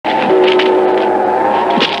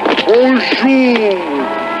Bonjour.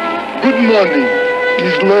 Good morning.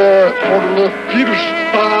 Is for the first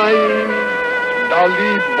time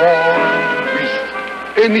Dalí born with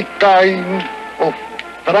any kind of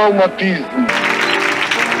traumatism.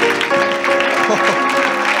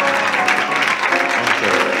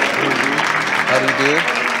 How do you do?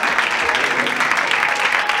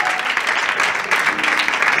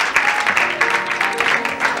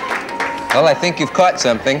 Well, I think you've caught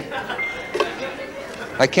something.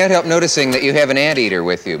 I can't help noticing that you have an anteater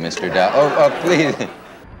with you, Mr. Dalí. Oh, please.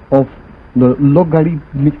 Of the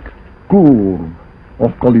logarithmic curve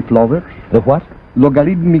of cauliflower. The what?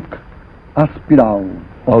 Logarithmic spiral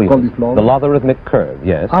of yes. cauliflower. The logarithmic curve,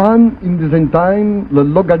 yes. And in the same time, the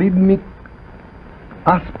logarithmic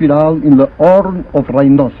spiral in the horn of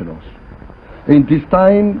rhinoceros. In this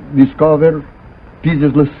time, discover this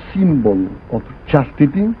is the symbol of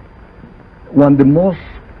chastity, one of the most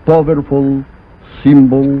powerful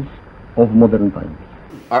symbols of modern times.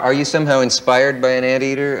 Are you somehow inspired by an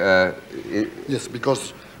anteater? Yes,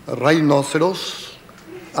 because rhinoceros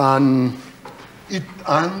and its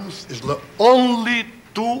ants is the only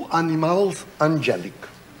two animals angelic.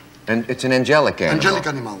 And it's an angelic animal. Angelic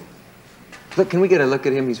animal. Look, can we get a look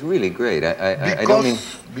at him? He's really great. I don't mean...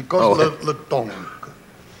 Because the tongue.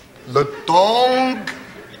 The tongue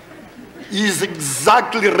is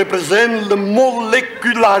exactly represent the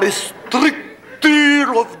molecular structure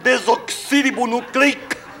of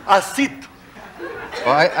desoxyribonucleic acid.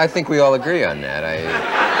 Well, I think we all agree on that.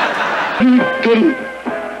 Little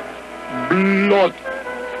blood,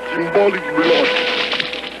 symbolic blood,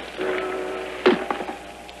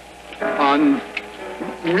 and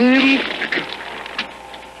milk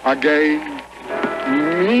again,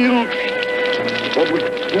 milk of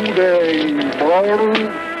today born,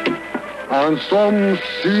 and some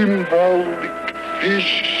symbolic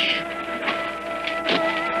fish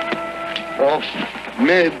of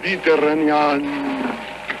Mediterranean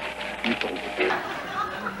people.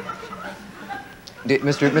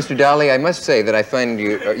 Mr. Dalí, I must say that I find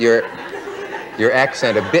your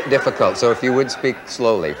accent a bit difficult. So if you would speak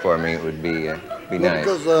slowly for me, it would be nice.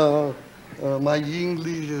 Because my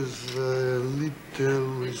English is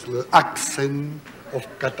the accent of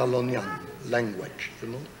Catalonian language, you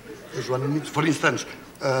know. This one, for instance,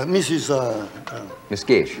 Mrs. Miss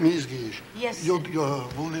Gish. Miss Gish. Yes.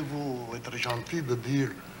 Voulez-vous être gentil de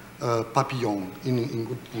dire papillon in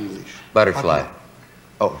good English? Butterfly. Papillon.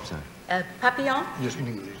 Oh, sorry. Papillon? Yes, in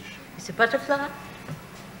English. It's a butterfly?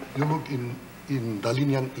 You look in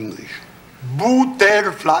Dalinian English.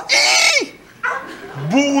 Butterfly.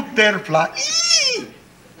 Butterfly.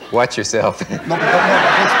 Watch yourself. No,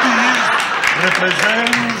 because this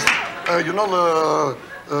represents, you know,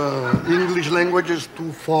 the English language is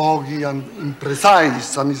too foggy and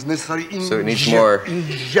imprecise, and it's necessary so it needs more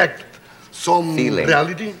inject some feeling.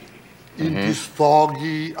 reality in this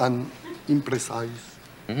foggy and imprecise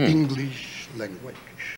English language.